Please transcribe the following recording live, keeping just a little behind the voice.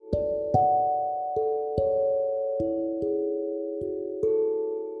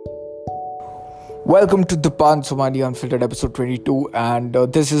Welcome to the Pan Somali Unfiltered episode 22, and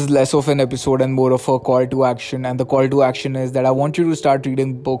this is less of an episode and more of a call to action. And the call to action is that I want you to start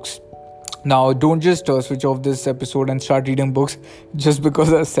reading books. Now, don't just switch off this episode and start reading books just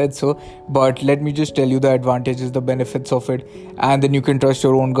because I said so, but let me just tell you the advantages, the benefits of it, and then you can trust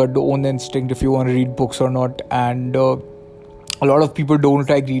your own gut, own instinct if you want to read books or not. And a lot of people don't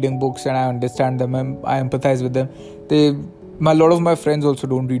like reading books, and I understand them. I empathize with them. A lot of my friends also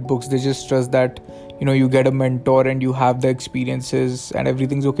don't read books. They just trust that you get a mentor and you have the experiences and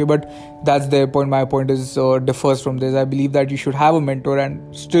everything's okay. But that's their point. My point is differs from this. I believe that you should have a mentor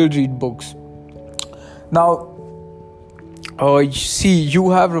and still read books. Now, see,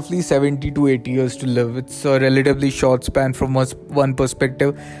 you have roughly 70 to 80 years to live. It's a relatively short span from one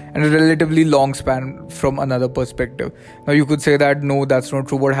perspective and a relatively long span from another perspective. Now, you could say that, no, that's not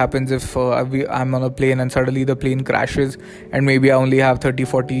true. What happens if I'm on a plane and suddenly the plane crashes and maybe I only have 30,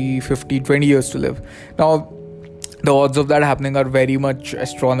 40, 50, 20 years to live? Now, the odds of that happening are very much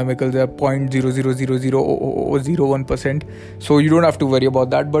astronomical. They're 0.0000001%. So you don't have to worry about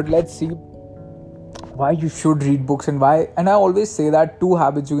that. But let's see why you should read books and why. And I always say that 2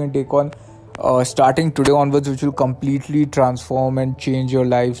 habits you can take on starting today onwards, which will completely transform and change your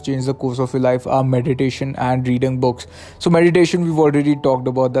life, change the course of your life, are meditation and reading books. So meditation we've already talked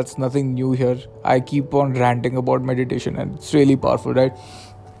about. That's nothing new here. I keep on ranting about meditation and it's really powerful, right?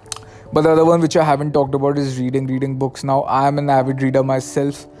 But the other one which I haven't talked about is reading books. Now, I am an avid reader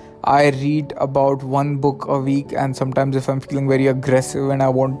myself. I read about 1 book a week, and sometimes if I'm feeling very aggressive and I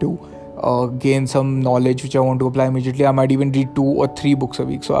want to gain some knowledge which I want to apply immediately, I might even read 2 or 3 books a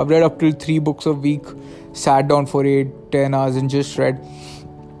week. So I've read up to 3 books a week, sat down for 8-10 hours and just read.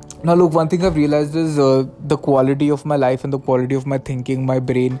 Now look, one thing I've realized is the quality of my life and the quality of my thinking, my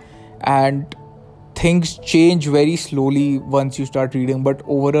brain, and things change very slowly once you start reading. But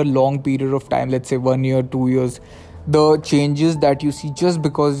over a long period of time, let's say 1 year, 2 years, the changes that you see just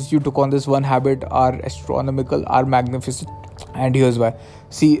because you took on this one habit are astronomical, are magnificent. And here's why.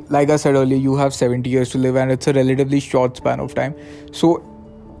 See, like I said earlier, you have 70 years to live and it's a relatively short span of time. So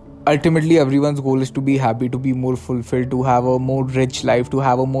ultimately, everyone's goal is to be happy, to be more fulfilled, to have a more rich life, to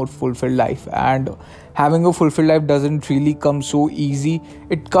have a more fulfilled life. And having a fulfilled life doesn't really come so easy.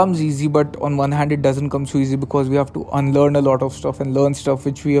 It comes easy, but on one hand, it doesn't come so easy because we have to unlearn a lot of stuff and learn stuff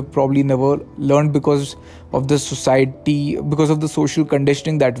which we have probably never learned because of the society, because of the social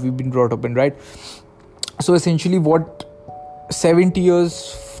conditioning that we've been brought up in, right? So essentially, what 70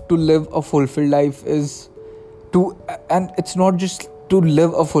 years to live a fulfilled life is and it's not just to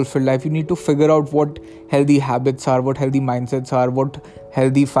live a fulfilled life. You need to figure out what healthy habits are, what healthy mindsets are, what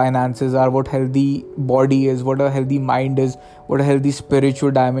healthy finances are, what healthy body is, what a healthy mind is, what a healthy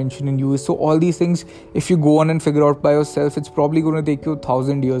spiritual dimension in you is. So all these things, if you go on and figure out by yourself, it's probably going to take you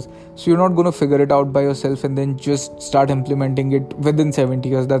 1,000 years. So you're not going to figure it out by yourself and then just start implementing it within 70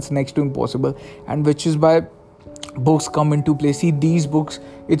 years. That's next to impossible. And which is why books come into play. See, these books,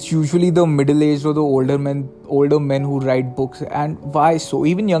 it's usually the middle-aged or the older men who write books. And why so?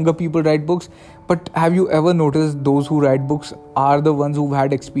 Even younger people write books. But have you ever noticed those who write books are the ones who've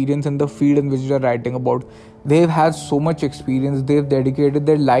had experience in the field in which they're writing about? They've had so much experience. They've dedicated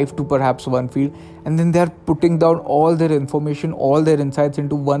their life to perhaps one field, and then they're putting down all their information, all their insights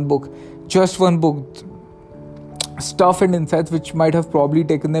into one book. Just one book. Stuff and insights which might have probably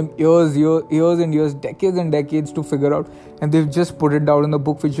taken them years and years, decades and decades to figure out, and they've just put it down in a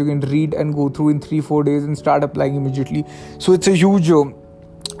book which you can read and go through in 3-4 days and start applying immediately. So it's a huge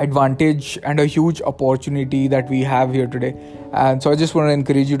advantage and a huge opportunity that we have here today. And so I just want to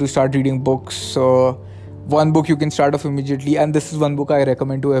encourage you to start reading books. One book you can start off immediately, and this is one book I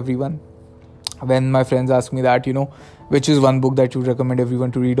recommend to everyone. When my friends ask me that, which is one book that you recommend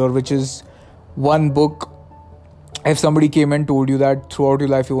everyone to read, or which is one book, if somebody came and told you that throughout your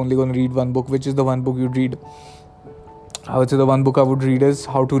life you're only going to read one book, which is the one book you'd read? I would say the one book I would read is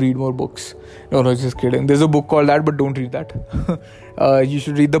How to Read More Books. No, just kidding. There's a book called that, but don't read that. You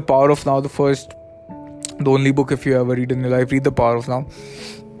should read The Power of Now, the only book if you ever read in your life. Read The Power of Now.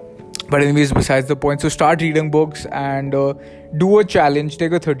 But anyways, besides the point, so start reading books and do a challenge.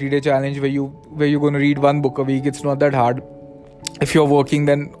 Take a 30-day challenge where you're going to read one book a week. It's not that hard. If you're working,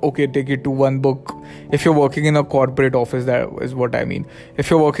 then okay, take it to one book. If you're working in a corporate office, that is what I mean. If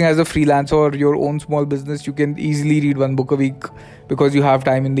you're working as a freelancer or your own small business, you can easily read one book a week because you have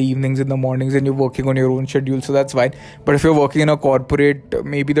time in the evenings, in the mornings, and you're working on your own schedule, so that's fine. But if you're working in a corporate,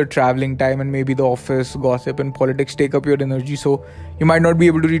 maybe the traveling time and maybe the office gossip and politics take up your energy, so you might not be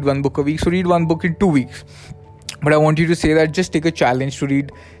able to read one book a week. So read one book in 2 weeks. But I want you to say that just take a challenge to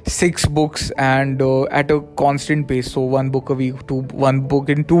read 6 books and at a constant pace. So one book a week, one book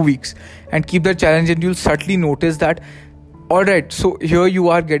in 2 weeks, and keep that challenge, and you'll subtly notice that. All right, so here you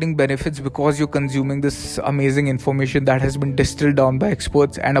are getting benefits because you're consuming this amazing information that has been distilled down by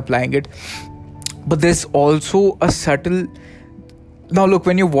experts and applying it. But there's also a subtle. Now look,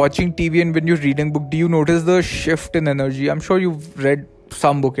 when you're watching TV and when you're reading book, do you notice the shift in energy? I'm sure you've read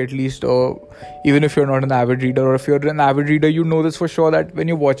some book at least, or even if you're not an avid reader, or if you're an avid reader, you know this for sure, that when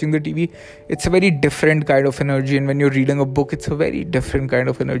you're watching the TV, it's a very different kind of energy, and when you're reading a book, it's a very different kind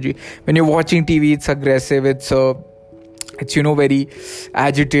of energy. When you're watching TV, it's aggressive, it's very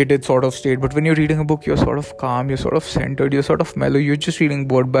agitated sort of state, but when you're reading a book, you're sort of calm, you're sort of centered, you're sort of mellow, you're just reading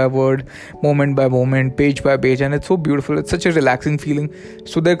word by word, moment by moment, page by page, and it's so beautiful. It's such a relaxing feeling.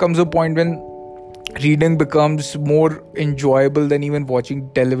 So there comes a point when reading becomes more enjoyable than even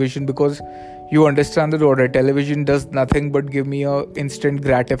watching television, because you understand that order. Television does nothing but give me a instant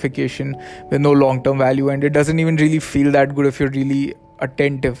gratification with no long-term value, and it doesn't even really feel that good if you're really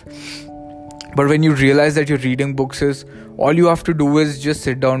attentive. But when you realize that you're reading books is all you have to do is just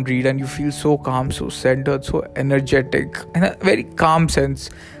sit down, read, and you feel so calm, so centered, so energetic, in a very calm sense,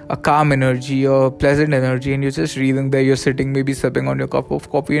 a calm energy, a pleasant energy, and you're just reading there, you're sitting, maybe sipping on your cup of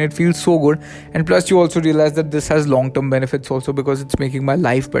coffee, and it feels so good. And plus you also realize that this has long-term benefits also, because it's making my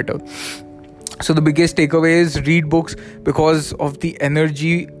life better. So the biggest takeaway is read books because of the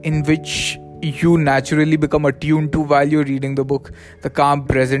energy in which you naturally become attuned to while you're reading the book. The calm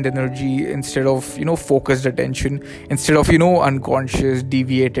present energy, instead of focused attention, instead of unconscious,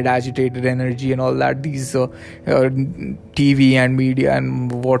 deviated, agitated energy and all that these TV and media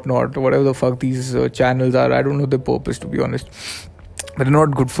and whatnot, whatever the fuck these channels are. I don't know their purpose, to be honest. They're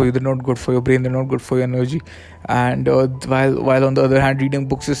not good for you, they're not good for your brain, they're not good for your energy. And while on the other hand, reading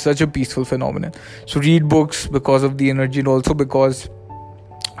books is such a peaceful phenomenon. So read books because of the energy, and also because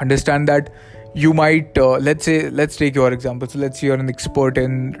understand that you might let's take your example. So let's say you're an expert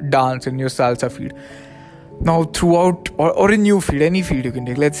in dance in your salsa field. Now throughout or in new field, any field you can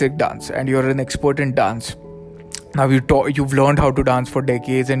take, let's say dance, and you're an expert in dance. Now you've learned how to dance for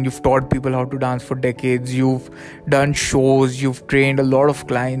decades, and you've taught people how to dance for decades. You've done shows, you've trained a lot of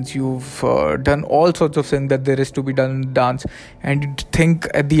clients, you've done all sorts of things that there is to be done in dance. And you think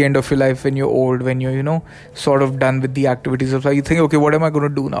at the end of your life, when you're old, when you're sort of done with the activities of life, you think, okay, what am I going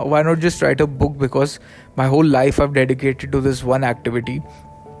to do now? Why not just write a book? Because my whole life I've dedicated to this one activity,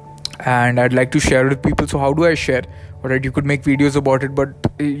 and I'd like to share it with people. So how do I share? Alright, you could make videos about it, but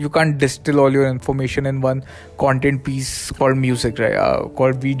you can't distill all your information in one content piece called music, right?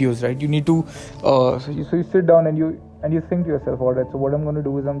 Called videos, right? You need to so you sit down and you think to yourself, alright, so what I'm going to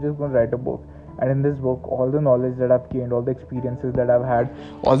do is I'm just going to write a book. And in this book, all the knowledge that I've gained, all the experiences that I've had,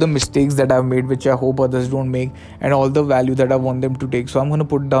 all the mistakes that I've made, which I hope others don't make, and all the value that I want them to take, so I'm going to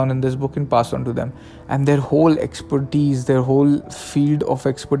put down in this book and pass on to them. And their whole expertise, their whole field of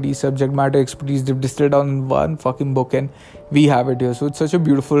expertise, subject matter expertise, they've distilled down in one fucking book, and we have it here. So it's such a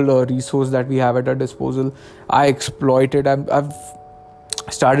beautiful resource that we have at our disposal. I exploit it. I've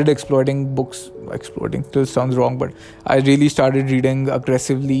started exploiting still sounds wrong, but I really started reading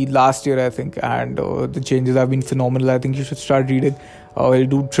aggressively last year, I think, and the changes have been phenomenal. I think you should start reading. It'll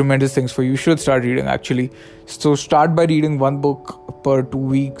do tremendous things for you. You should start reading, actually. So start by reading one book per 2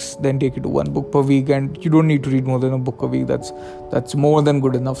 weeks, then take it to one book per week, and you don't need to read more than a book a week. That's more than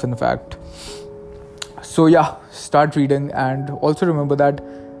good enough, in fact. So yeah, start reading, and also remember that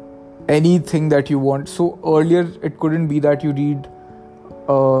anything that you want. So earlier it couldn't be that you read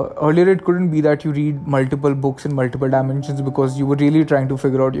multiple books in multiple dimensions, because you were really trying to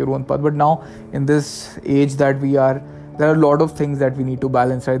figure out your own path. But now, in this age that we are, there are a lot of things that we need to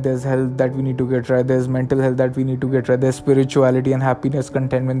balance, right? There's health that we need to get right, there's mental health that we need to get right, there's spirituality and happiness,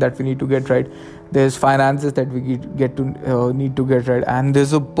 contentment that we need to get right, there's finances that we need to get right, and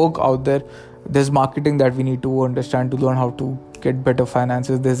there's a book out there, there's marketing that we need to understand to learn how to get better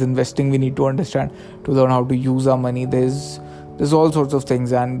finances, there's investing we need to understand to learn how to use our money, there's all sorts of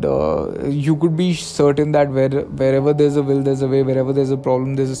things. And you could be certain that wherever there's a will, there's a way, wherever there's a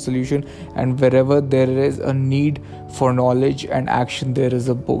problem, there's a solution, and wherever there is a need for knowledge and action, there is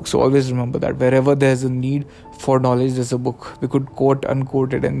a book. So always remember that wherever there's a need for knowledge, there's a book. We could quote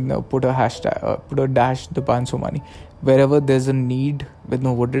unquote it and put a hashtag, put a dash the so money. Wherever there's a need,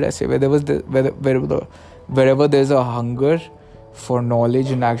 what did I say? Wherever there's a hunger for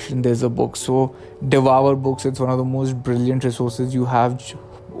knowledge and action, there's a book. So devour books. It's one of the most brilliant resources you have,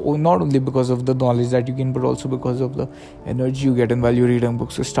 not only because of the knowledge that you gain, but also because of the energy you get in while you're reading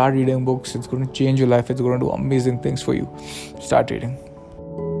books. So start reading books. It's going to change your life. It's going to do amazing things for you. Start reading.